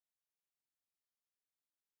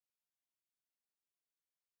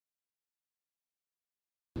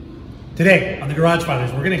Today on the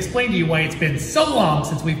Garagefathers, we're going to explain to you why it's been so long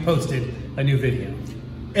since we've posted a new video.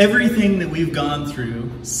 Everything that we've gone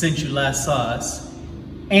through since you last saw us,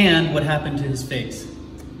 and what happened to his face.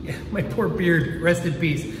 Yeah, my poor beard, rest in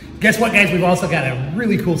peace. Guess what, guys? We've also got a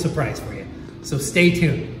really cool surprise for you. So stay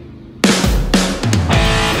tuned.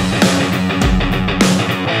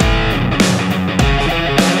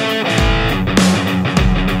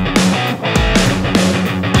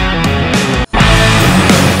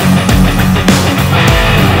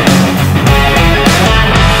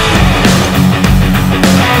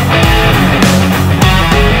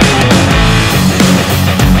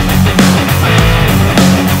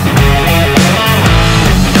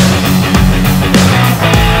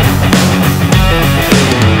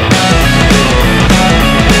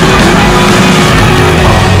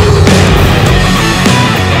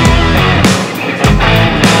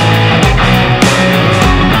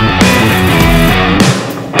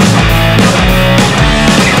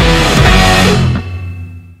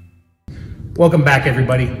 Welcome back,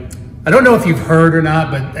 everybody. I don't know if you've heard or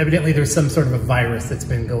not, but evidently there's some sort of a virus that's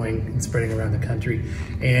been going and spreading around the country,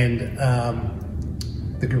 and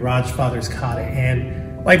the Garagefathers caught it.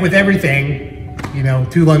 And like with everything, you know,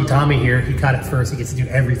 Too Long Tommy here, he caught it first. He gets to do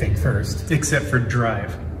everything first. Except for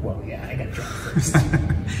drive. Well, yeah, I got to drive first.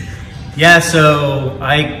 Yeah, so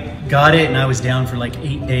I got it and I was down for like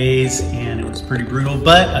 8 days and it was pretty brutal,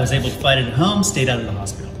 but I was able to fight it at home, stayed out of the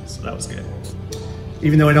hospital, so that was good.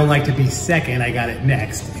 Even though I don't like to be second, I got it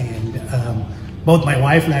next. And both my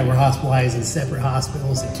wife and I were hospitalized in separate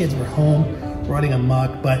hospitals. The kids were home running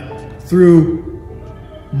amok, but through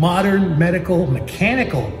modern medical,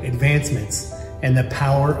 mechanical advancements and the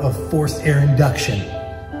power of forced air induction,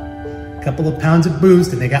 a couple of pounds of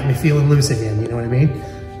boost and they got me feeling loose again, you know what I mean?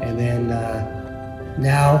 And then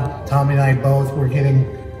now Tommy and I both were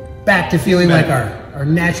getting back to feeling like our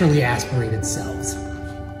naturally aspirated selves.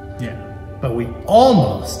 Yeah. But we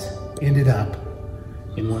almost ended up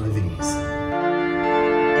in one of these.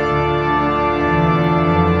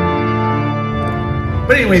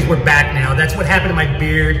 But anyways, we're back now. That's what happened to my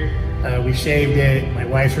beard. We shaved it. My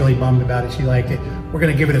wife's really bummed about it. She liked it. We're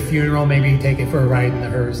gonna give it a funeral, maybe take it for a ride in the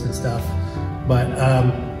hearse and stuff. But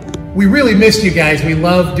we really missed you guys. We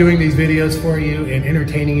love doing these videos for you and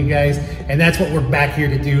entertaining you guys. And that's what we're back here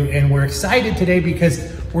to do. And we're excited today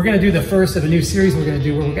because we're gonna do the first of a new series we're gonna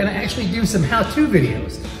do where we're gonna actually do some how-to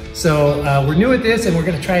videos. So we're new at this and we're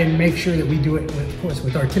gonna try and make sure that we do it, of course,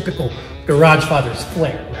 with our typical Garagefathers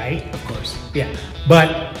flair, right? Of course. Yeah,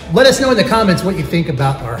 but let us know in the comments what you think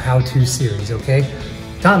about our how-to series, okay?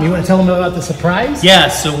 Tom, you wanna tell them about the surprise? Yeah,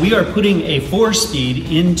 so we are putting a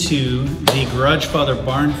 4-speed into the Garagefather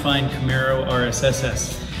Barn Find Camaro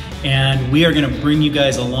RSSS. And we are gonna bring you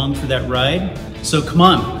guys along for that ride. So come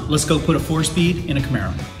on, let's go put a 4-speed in a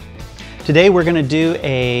Camaro. Today we're going to do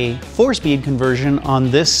a 4-speed conversion on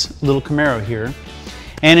this little Camaro here,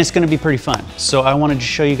 and it's going to be pretty fun. So I wanted to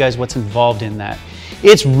show you guys what's involved in that.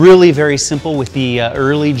 It's really very simple with the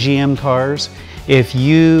early GM cars. If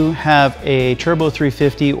you have a Turbo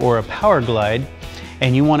 350 or a Power Glide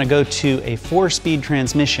and you want to go to a 4-speed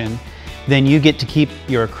transmission, then you get to keep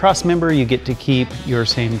your cross member, you get to keep your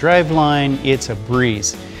same drive line. It's a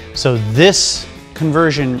breeze. So this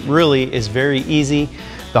conversion really is very easy.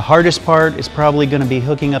 The hardest part is probably going to be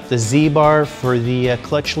hooking up the Z-bar for the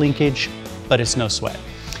clutch linkage, but it's no sweat.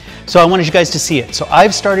 So I wanted you guys to see it. So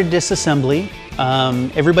I've started disassembly.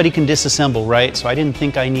 Everybody can disassemble, right? So I didn't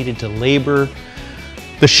think I needed to labor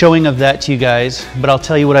the showing of that to you guys, but I'll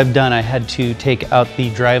tell you what I've done. I had to take out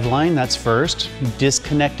the drive line, that's first,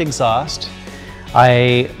 disconnect exhaust.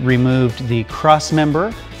 I removed the cross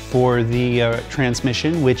member for the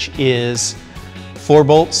transmission, which is 4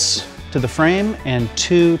 bolts to the frame and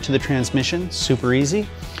 2 to the transmission, super easy.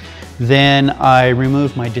 Then I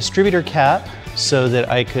removed my distributor cap so that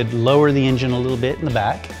I could lower the engine a little bit in the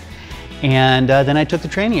back. And then I took the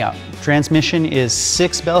tranny out. Transmission is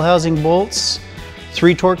 6 bell housing bolts,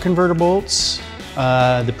 3 torque converter bolts,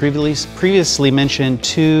 the previously mentioned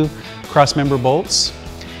 2 cross member bolts.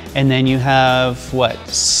 And then you have what?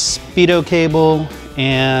 Speedo cable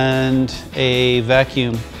and a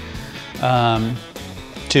vacuum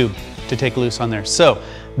tube to take loose on there. So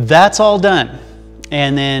that's all done.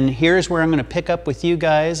 And then here's where I'm going to pick up with you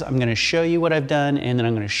guys. I'm going to show you what I've done, and then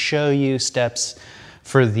I'm going to show you steps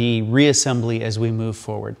for the reassembly as we move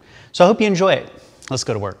forward. So I hope you enjoy it. Let's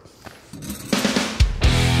go to work.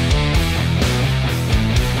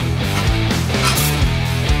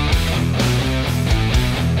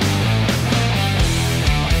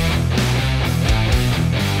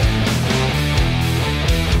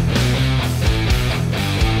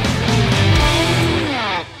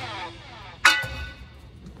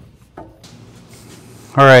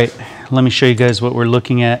 All right, let me show you guys what we're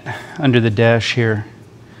looking at under the dash here.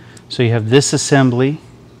 So you have this assembly.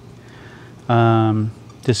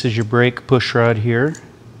 This is your brake push rod here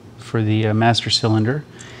for the master cylinder.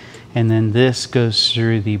 And then this goes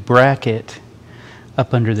through the bracket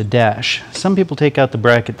up under the dash. Some people take out the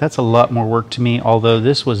bracket. That's a lot more work to me, although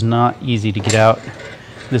this was not easy to get out.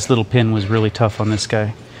 This little pin was really tough on this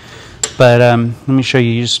guy. But let me show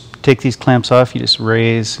you. You just take these clamps off. You just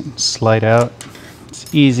raise and slide out.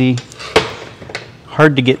 It's easy.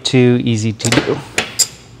 Hard to get to, easy to do.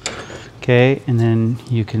 Okay, and then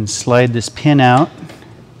you can slide this pin out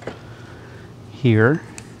here.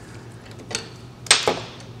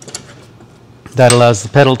 That allows the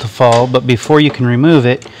pedal to fall, but before you can remove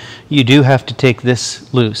it, you do have to take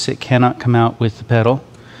this loose. It cannot come out with the pedal.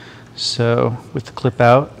 So with the clip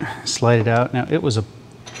out, slide it out. Now it was a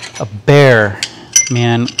bear,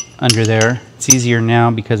 man, under there. It's easier now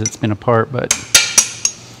because it's been apart, but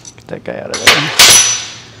get that guy out of there.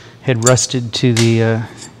 Had rusted to the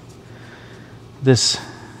this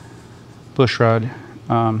bush rod.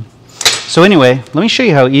 So anyway, let me show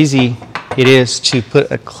you how easy it is to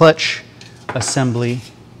put a clutch assembly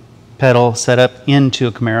pedal setup into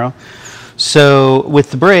a Camaro. So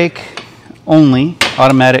with the brake only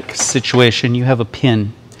automatic situation, you have a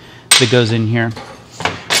pin that goes in here.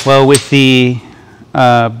 Well, with the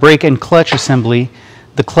brake and clutch assembly,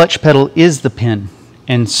 the clutch pedal is the pin.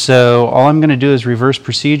 And so all I'm going to do is reverse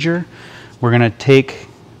procedure. We're going to take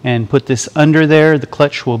and put this under there. The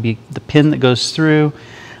clutch will be the pin that goes through.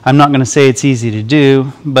 I'm not going to say it's easy to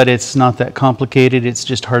do, but it's not that complicated. It's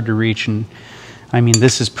just hard to reach. And I mean,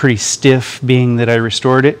 this is pretty stiff being that I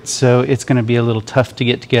restored it, so it's going to be a little tough to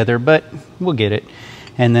get together, but we'll get it.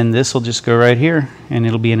 And then this will just go right here, and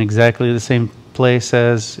it'll be in exactly the same place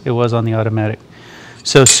as it was on the automatic.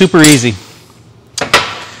 So super easy.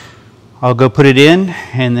 I'll go put it in,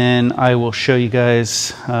 and then I will show you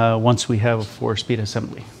guys once we have a 4-speed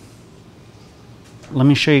assembly. Let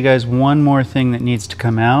me show you guys one more thing that needs to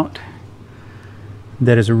come out.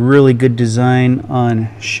 That is a really good design on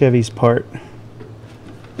Chevy's part.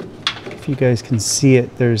 If you guys can see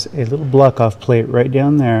it, there's a little block-off plate right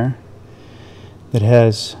down there that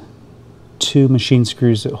has 2 machine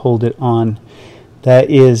screws that hold it on.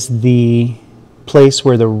 That is the place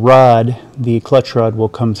where the rod, the clutch rod, will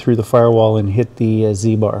come through the firewall and hit the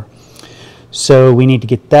Z-bar. So we need to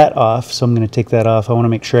get that off, so I'm going to take that off. I want to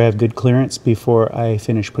make sure I have good clearance before I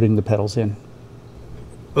finish putting the pedals in.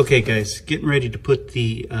 Okay guys, getting ready to put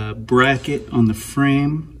the bracket on the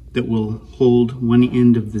frame that will hold one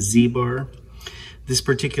end of the Z-bar. This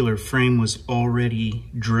particular frame was already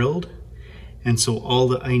drilled, and so all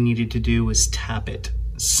that I needed to do was tap it.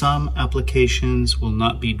 Some applications will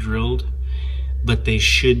not be drilled, but they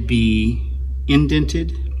should be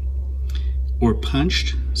indented or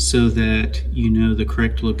punched so that you know the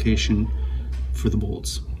correct location for the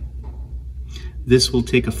bolts. This will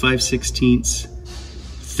take a 5/16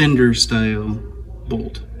 fender style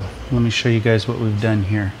bolt. Let me show you guys what we've done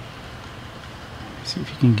here. See if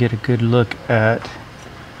you can get a good look at,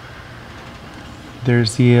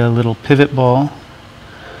 there's the little pivot ball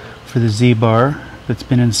for the Z-bar that's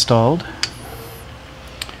been installed.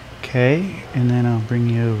 Okay, and then I'll bring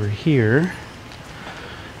you over here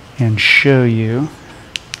and show you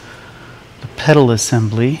the pedal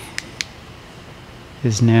assembly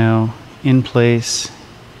is now in place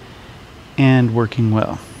and working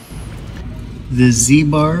well. The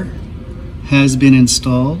Z-bar has been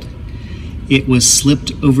installed. It was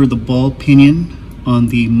slipped over the ball pinion on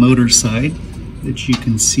the motor side that you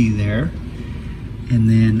can see there. And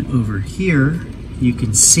then over here you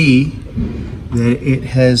can see that it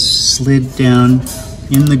has slid down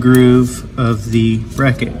in the groove of the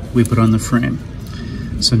bracket we put on the frame.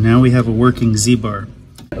 So now we have a working Z-bar.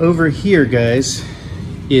 Over here, guys,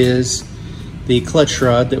 is the clutch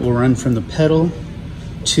rod that will run from the pedal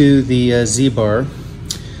to the Z-bar.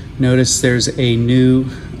 Notice there's a new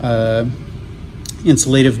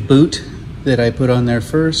insulative boot that I put on there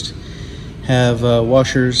first. Have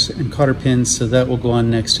washers and cotter pins, so that will go on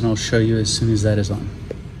next, and I'll show you as soon as that is on.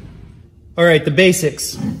 All right, the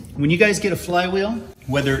basics. When you guys get a flywheel,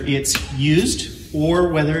 whether it's used or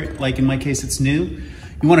whether, like in my case, it's new,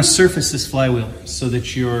 you want to surface this flywheel so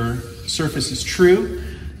that your surface is true,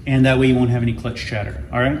 and that way you won't have any clutch chatter.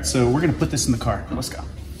 All right, so we're going to put this in the car. Let's go.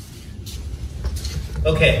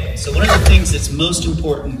 Okay, so one of the things that's most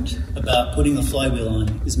important about putting the flywheel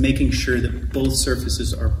on is making sure that both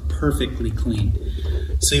surfaces are perfectly clean.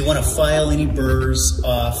 So you want to file any burrs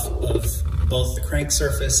off of both the crank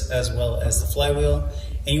surface as well as the flywheel,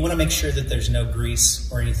 And you want to make sure that there's no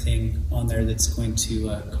grease or anything on there that's going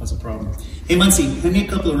to cause a problem. Hey Muncie, hand me a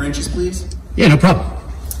couple of wrenches, please. Yeah, no problem.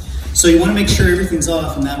 So you want to make sure everything's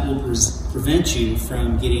off, and that will prevent you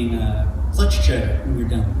from getting clutch check when you're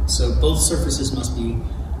done. So both surfaces must be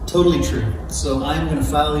totally true. So I'm going to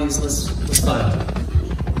file these. Let's file.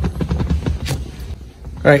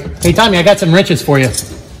 All right. Hey, Tommy, I got some wrenches for you.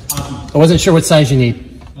 I wasn't sure what size you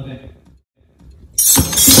need. Okay.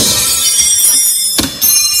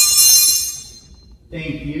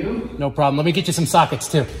 Thank you. No problem. Let me get you some sockets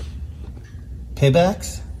too.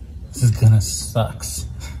 Paybacks? This is gonna sucks.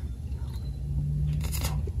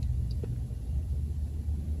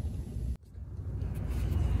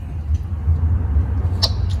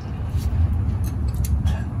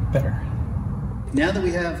 Better. Now that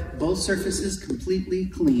we have both surfaces completely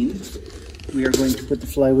clean, we are going to put the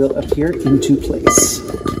flywheel up here into place.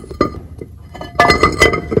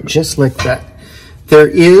 Just like that. There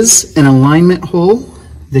is an alignment hole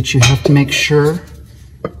that you have to make sure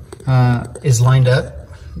is lined up.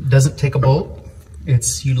 It doesn't take a bolt.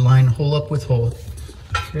 It's you line hole up with hole.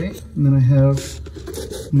 Okay, and then I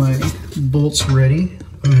have my bolts ready.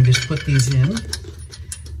 I'm going to just put these in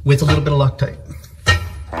with a little bit of Loctite.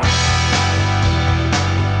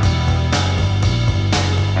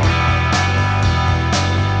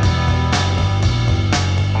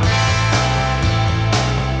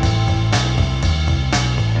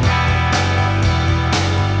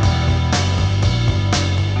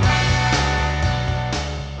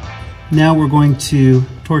 Now we're going to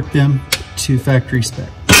torque them to factory spec.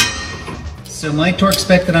 So my torque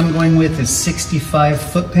spec that I'm going with is 65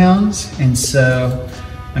 foot-pounds, and so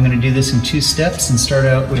I'm going to do this in 2 steps and start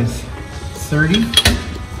out with 30.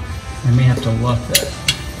 I may have to lock that.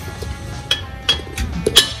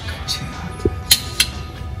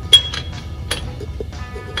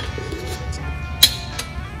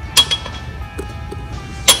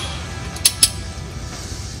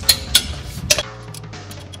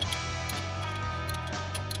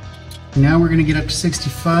 Now we're going to get up to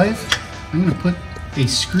 65. I'm going to put a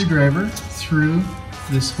screwdriver through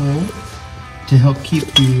this hole to help keep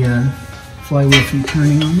the flywheel from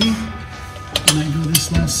turning on me. And I do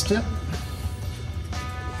this last step.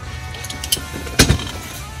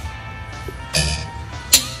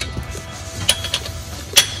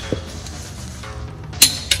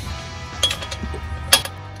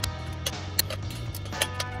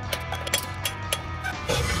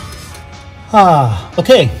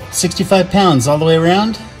 Okay, 65 pounds all the way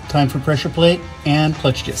around. Time for pressure plate and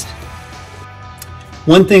clutch disc.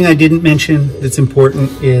 One thing I didn't mention that's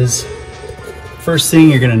important is, first thing,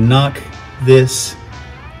 you're gonna knock this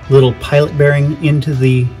little pilot bearing into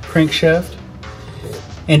the crankshaft,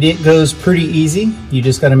 and it goes pretty easy. You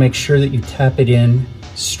just gotta make sure that you tap it in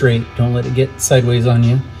straight. Don't let it get sideways on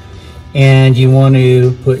you. And you want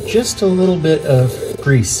to put just a little bit of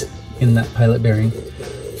grease in that pilot bearing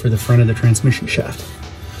for the front of the transmission shaft.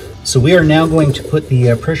 So we are now going to put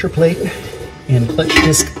the pressure plate and clutch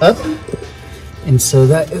disc up. And so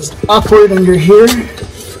that is awkward under here,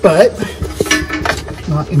 but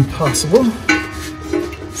not impossible.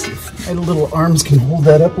 Let's see if my little arms can hold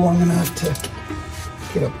that up long enough to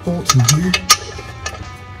get a bolt in here.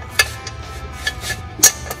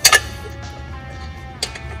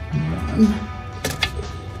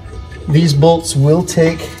 These bolts will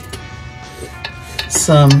take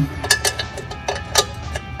some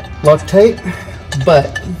Loctite,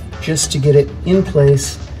 but just to get it in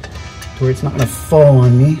place to where it's not going to fall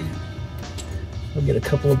on me, I'll get a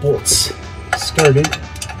couple of bolts started.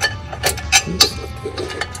 Oops.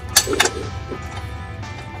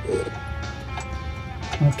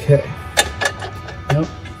 Okay. Nope.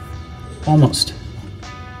 Almost.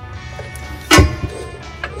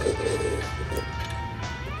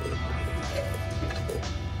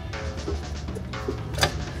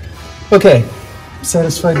 Okay,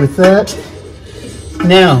 satisfied with that.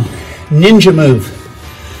 Now, ninja move.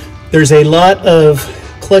 There's a lot of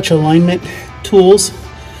clutch alignment tools.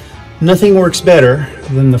 Nothing works better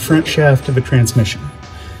than the front shaft of a transmission.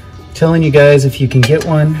 I'm telling you guys, if you can get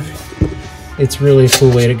one, it's really a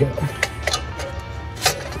cool way to go.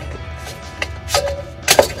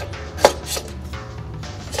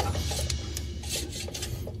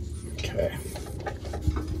 Okay.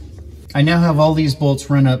 I now have all these bolts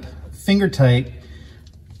run up finger tight,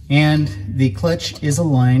 and the clutch is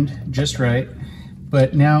aligned just right,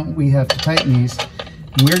 but now we have to tighten these,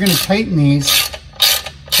 and we're going to tighten these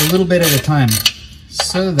a little bit at a time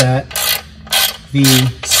so that the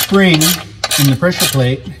spring in the pressure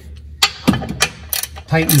plate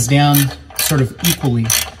tightens down sort of equally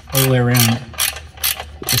all the way around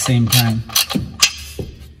at the same time.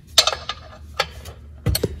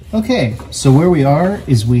 Okay, so where we are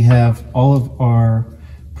is we have all of our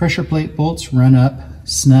pressure plate bolts run up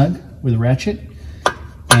snug with a ratchet,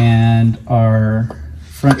 and our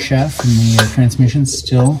front shaft and the transmission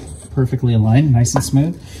still perfectly aligned, nice and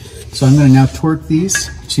smooth. So I'm going to now torque these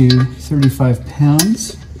to 35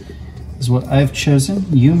 pounds is what I've chosen.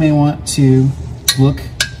 You may want to look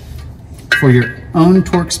for your own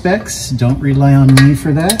torque specs. Don't rely on me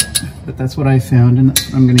for that, but that's what I found and that's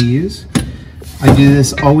what I'm going to use. I do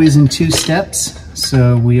this always in 2 steps,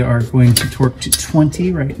 so we are going to torque to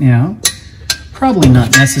 20 right now. Probably not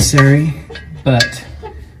necessary, but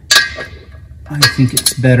I think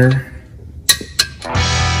it's better.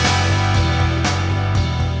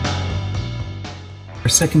 Our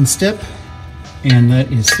second step, and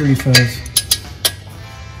that is 35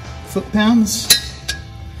 foot-pounds.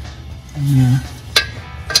 I'm going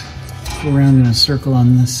to go around in a circle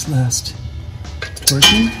on this last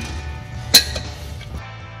portion.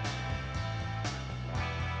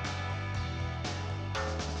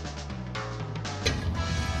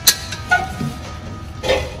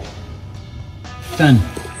 Done.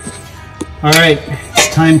 All right,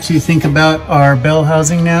 it's time to think about our bell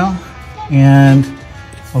housing now, and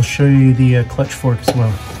I'll show you the clutch fork as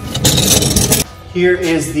well. Here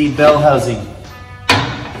is the bell housing.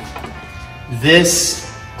 This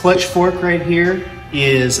clutch fork right here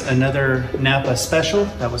is another Napa special.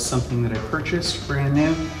 That was something that I purchased brand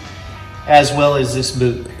new, as well as this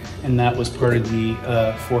boot, and that was part of the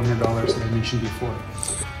 $400 that I mentioned before.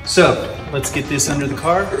 So let's get this under the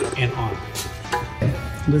car and on.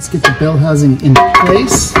 Let's get the bell housing in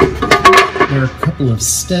place. There are a couple of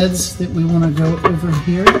studs that we want to go over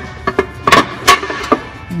here.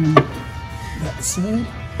 And that side.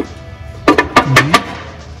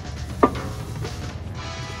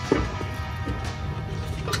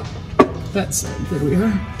 That side, there we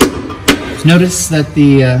are. Notice that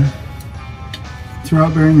the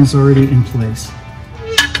throwout bearing is already in place.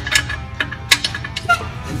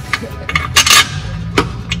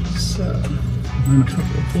 Run a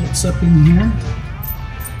couple of bolts up in here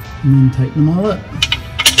and then tighten them all up.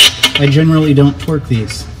 I generally don't torque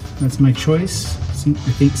these. That's my choice. I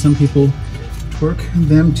think some people torque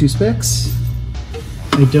them to specs.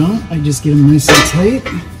 I don't. I just get them nice and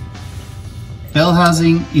tight. Bell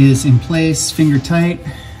housing is in place, finger tight.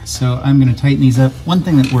 So I'm going to tighten these up. One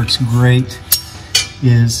thing that works great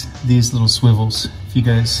is these little swivels. If you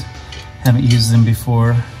guys haven't used them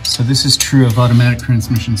before. So this is true of automatic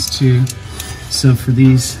transmissions too. So for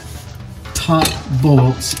these top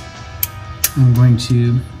bolts, I'm going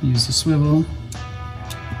to use the swivel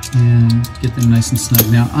and get them nice and snug.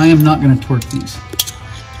 Now, I am not going to torque these.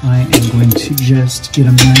 I am going to just get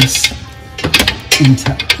them nice and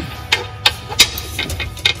tight.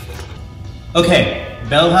 Okay,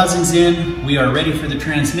 bell housing's in. We are ready for the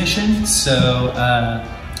transmission, so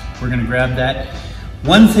we're going to grab that.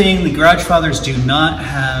 One thing, the Garagefathers do not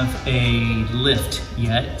have a lift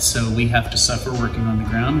yet, so we have to suffer working on the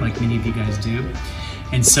ground like many of you guys do.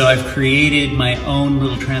 And so I've created my own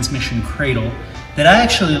little transmission cradle that I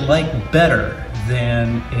actually like better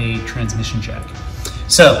than a transmission jack.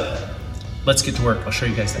 So let's get to work. I'll show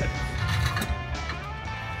you guys that.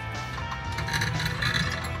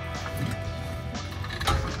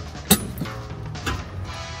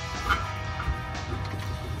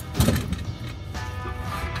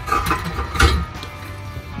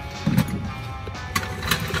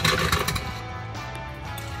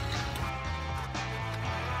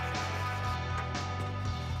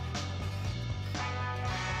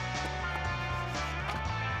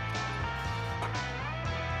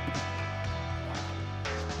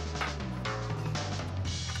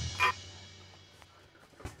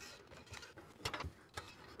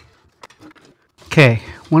 Okay,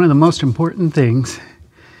 one of the most important things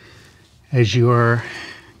as you are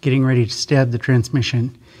getting ready to stab the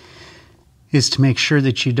transmission is to make sure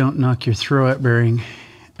that you don't knock your throwout bearing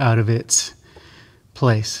out of its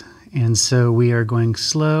place. And so we are going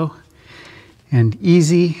slow and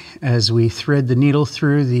easy as we thread the needle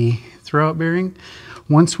through the throwout bearing.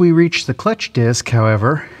 Once we reach the clutch disc,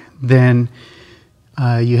 however, then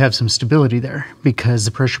you have some stability there because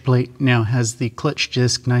the pressure plate now has the clutch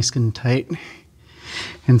disc nice and tight.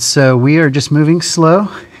 And so we are just moving slow,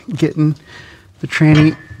 getting the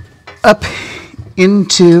tranny up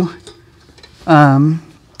into the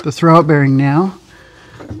throwout bearing now,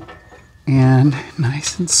 and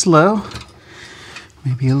nice and slow.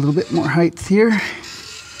 Maybe a little bit more height here.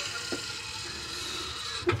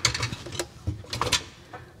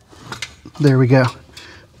 There we go.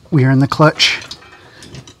 We are in the clutch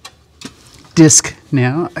disc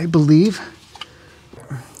now, I believe.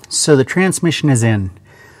 So the transmission is in.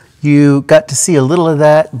 You got to see a little of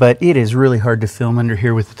that, but it is really hard to film under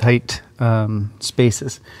here with the tight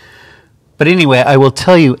spaces. But anyway, I will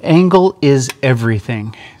tell you, angle is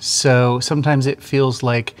everything. So sometimes it feels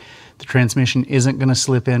like the transmission isn't going to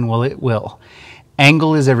slip in. Well, it will.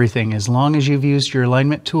 Angle is everything. As long as you've used your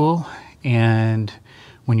alignment tool, and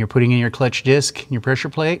when you're putting in your clutch disc and your pressure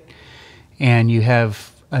plate, and you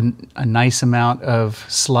have a nice amount of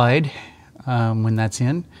slide when that's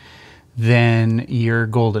in, then you're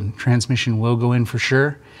golden. Transmission will go in for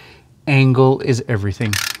sure. Angle is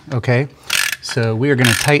everything, okay? So we are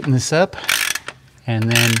gonna tighten this up,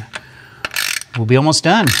 and then we'll be almost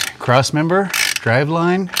done. Cross member, drive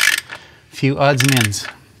line, a few odds and ends.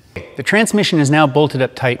 The transmission is now bolted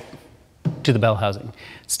up tight to the bell housing.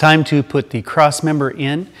 It's time to put the cross member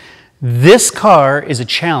in. This car is a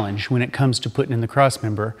challenge when it comes to putting in the cross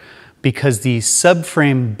member, because the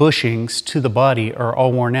subframe bushings to the body are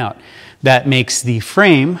all worn out. That makes the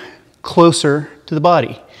frame closer to the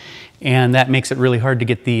body, and that makes it really hard to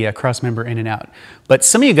get the cross member in and out. But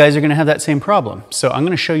some of you guys are gonna have that same problem, so I'm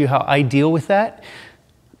gonna show you how I deal with that.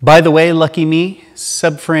 By the way, lucky me,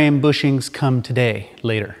 subframe bushings come today,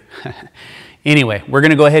 later. Anyway, we're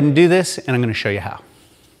gonna go ahead and do this, and I'm gonna show you how.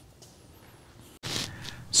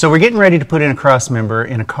 So we're getting ready to put in a cross member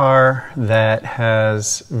in a car that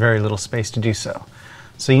has very little space to do so.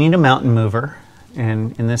 So you need a mountain mover,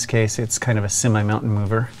 and in this case it's kind of a semi-mountain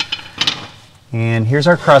mover. And here's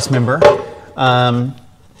our cross member.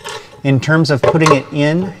 In terms of putting it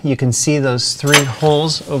in, you can see those 3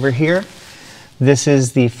 holes over here. This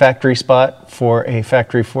is the factory spot for a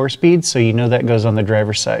factory 4-speed, so you know that goes on the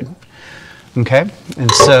driver's side. Okay, and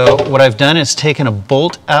so what I've done is taken a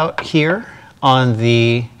bolt out here on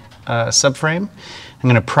the subframe. I'm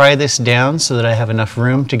going to pry this down so that I have enough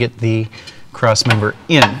room to get the cross member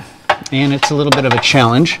in. And it's a little bit of a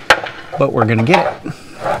challenge, but we're going to get it.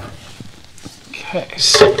 Okay,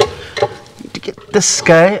 so need to get this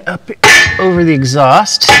guy up over the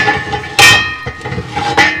exhaust,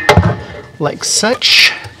 like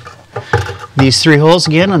such. These 3 holes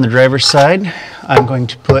again on the driver's side. I'm going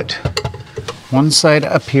to put one side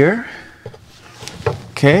up here.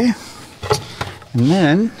 Okay. And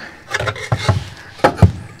then,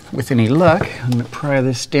 with any luck, I'm going to pry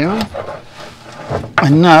this down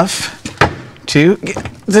enough to get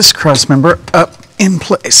this cross member up in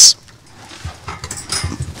place.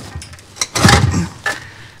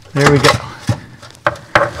 There we go.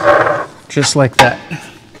 Just like that.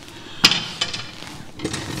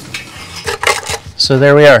 So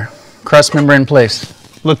there we are, cross member in place.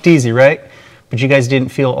 Looked easy, right? But you guys didn't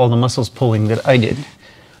feel all the muscles pulling that I did.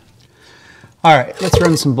 All right, let's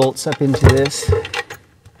run some bolts up into this.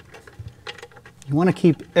 You want to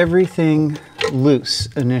keep everything loose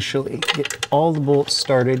initially. Get all the bolts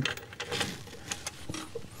started.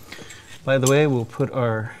 By the way, we'll put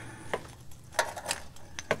our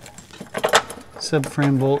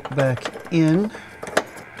subframe bolt back in.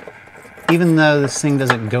 Even though this thing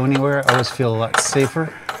doesn't go anywhere, I always feel a lot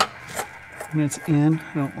safer when it's in.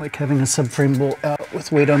 I don't like having a subframe bolt out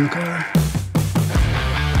with weight on the car.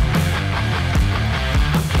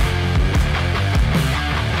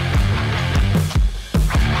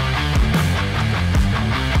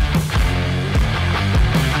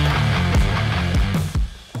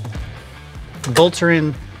 The bolts are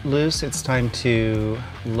in loose. It's time to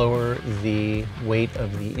lower the weight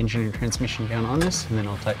of the engine and transmission down on this, and then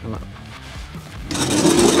I'll tighten them up.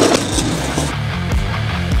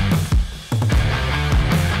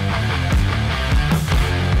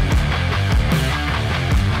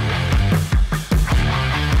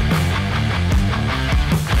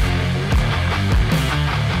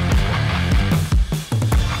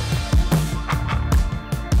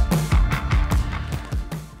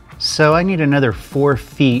 So I need another 4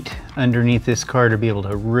 feet underneath this car to be able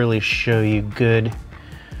to really show you good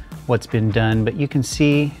what's been done. But you can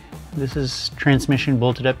see this is transmission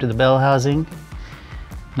bolted up to the bell housing.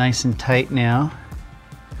 Nice and tight now.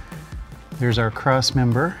 There's our cross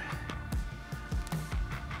member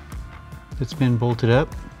that's been bolted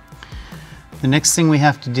up. The next thing we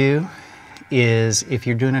have to do is, if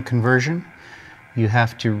you're doing a conversion, you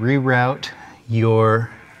have to reroute your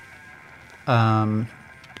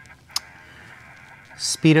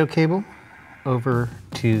speedo cable over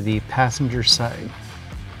to the passenger side.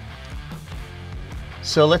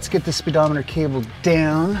 So let's get the speedometer cable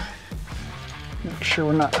down. Make sure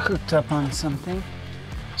we're not hooked up on something.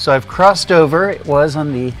 So I've crossed over. It was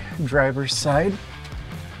on the driver's side.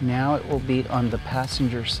 Now it will be on the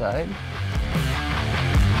passenger side.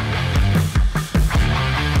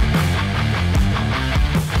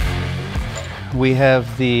 we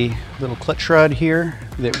have the little clutch rod here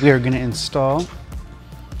that we are going to install.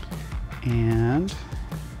 And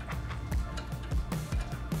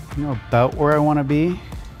I know about where I want to be.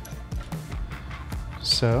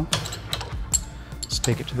 So let's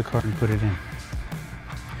take it to the car and put it in.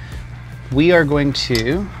 We are going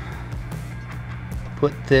to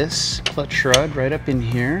put this clutch rod right up in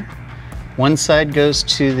here. One side goes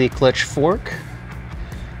to the clutch fork,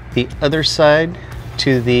 the other side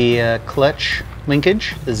to the clutch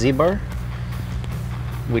linkage, the Z-bar,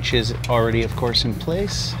 which is already, of course, in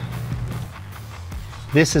place.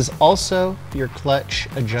 This is also your clutch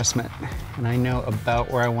adjustment, and I know about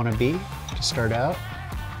where I want to be to start out,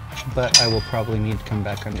 but I will probably need to come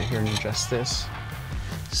back under here and adjust this.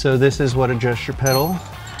 So this is what adjusts your pedal,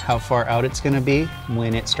 how far out it's going to be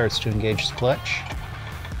when it starts to engage the clutch.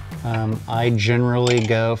 I generally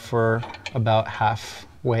go for about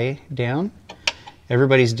halfway down.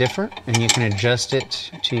 Everybody's different, and you can adjust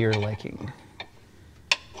it to your liking.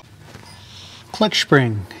 Clutch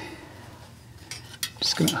spring.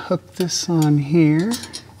 Just going to hook this on here,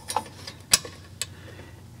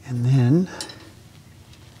 and then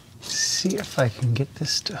see if I can get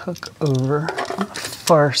this to hook over on the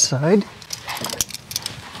far side.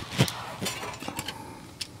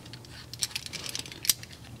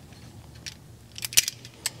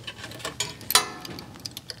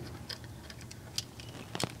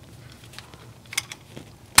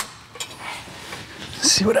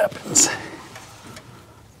 See what happens.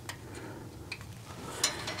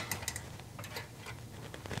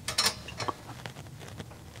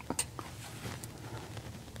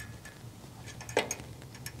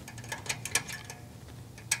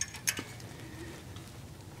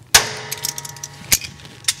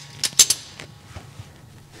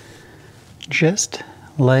 Just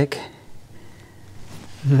like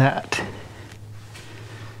that.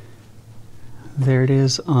 There it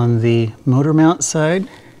is on the motor mount side,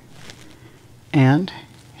 and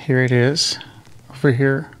here it is over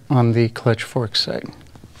here on the clutch fork side.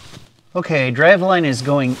 Okay, driveline is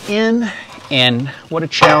going in, and what a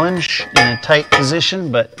challenge in a tight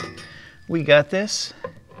position, but we got this.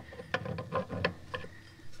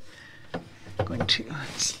 I'm going to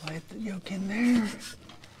slide the yoke in there,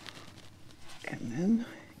 and then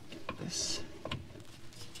get this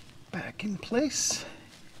back in place.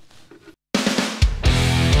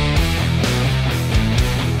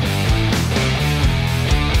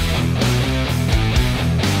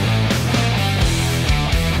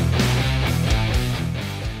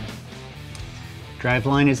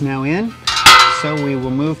 Driveline is now in, so we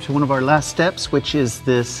will move to one of our last steps, which is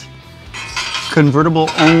this convertible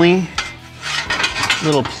only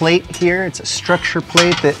little plate here. It's a structure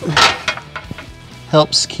plate that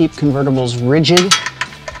helps keep convertibles rigid.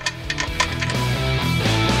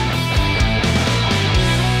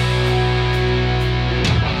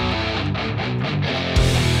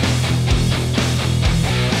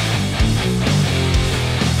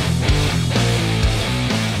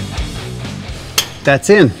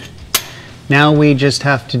 That's in. Now we just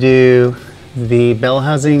have to do the bell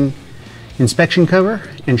housing inspection cover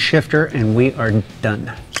and shifter, and we are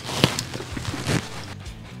done.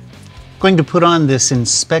 Going to put on this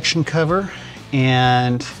inspection cover,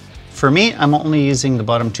 and for me, I'm only using the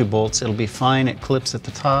bottom two bolts. It'll be fine. It clips at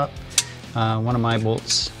the top. One of my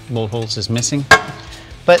bolt holes is missing,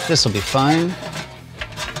 but this will be fine.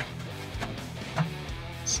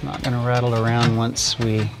 It's not going to rattle around once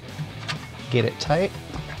we get it tight.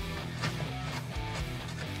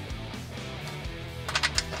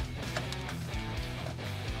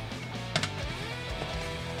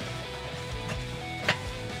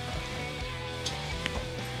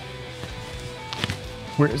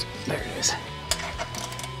 Where is it? There it is.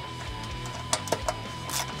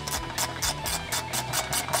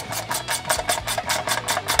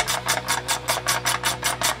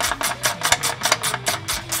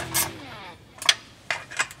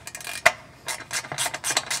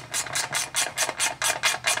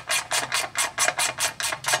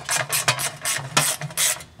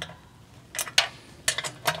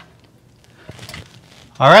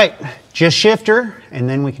 All right, just shifter, and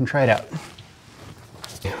then we can try it out.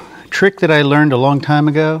 A trick that I learned a long time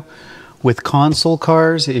ago with console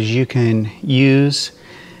cars is you can use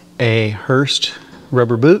a Hurst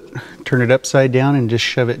rubber boot, turn it upside down, and just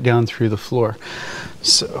shove it down through the floor.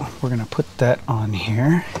 So we're gonna put that on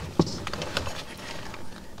here.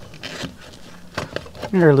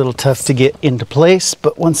 They're a little tough to get into place,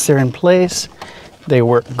 but once they're in place, they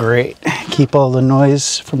work great. Keep all the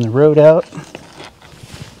noise from the road out.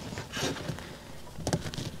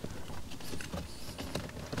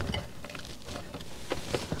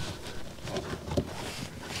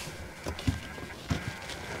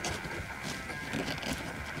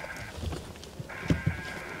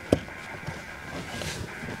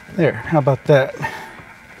 There, how about that?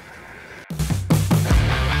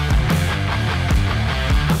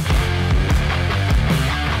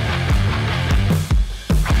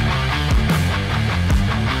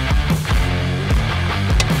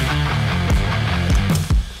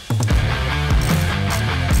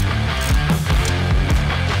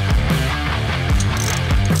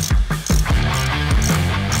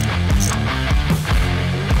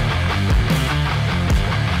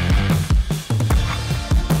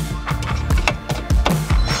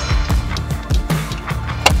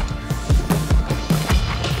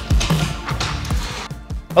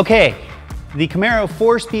 Okay, the Camaro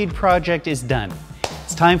 4-speed project is done.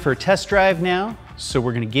 It's time for a test drive now, so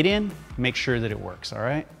we're gonna get in, make sure that it works, all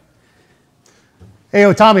right? Hey,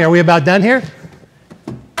 oh, Tommy, are we about done here?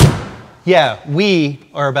 Yeah, we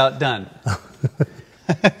are about done.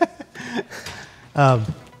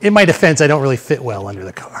 In my defense, I don't really fit well under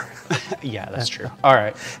the car. Yeah, that's true. All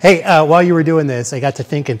right. Hey, while you were doing this, I got to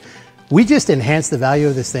thinking, we just enhanced the value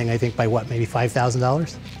of this thing, I think, by what, maybe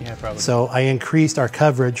 $5,000? Yeah, probably. So I increased our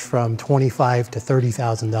coverage from $25,000 to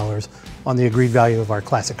 $30,000 on the agreed value of our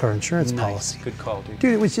classic car insurance policy. Good call, dude.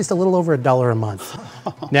 Dude, it was just a little over $1 a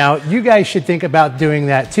month. Now, you guys should think about doing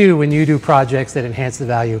that too when you do projects that enhance the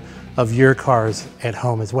value of your cars at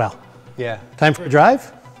home as well. Yeah. Time for a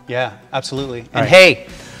drive? Yeah, absolutely. And right. hey,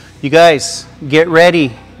 you guys, get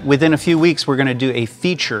ready. Within a few weeks, we're gonna do a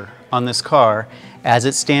feature on this car as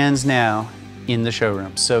it stands now in the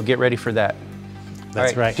showroom. So get ready for that.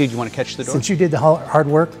 That's right. Dude, you wanna catch the door? Since you did the hard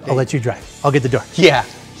work, I'll let you drive. I'll get the door. Yeah,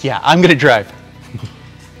 I'm gonna drive.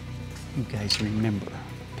 You guys remember,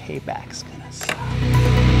 payback's gonna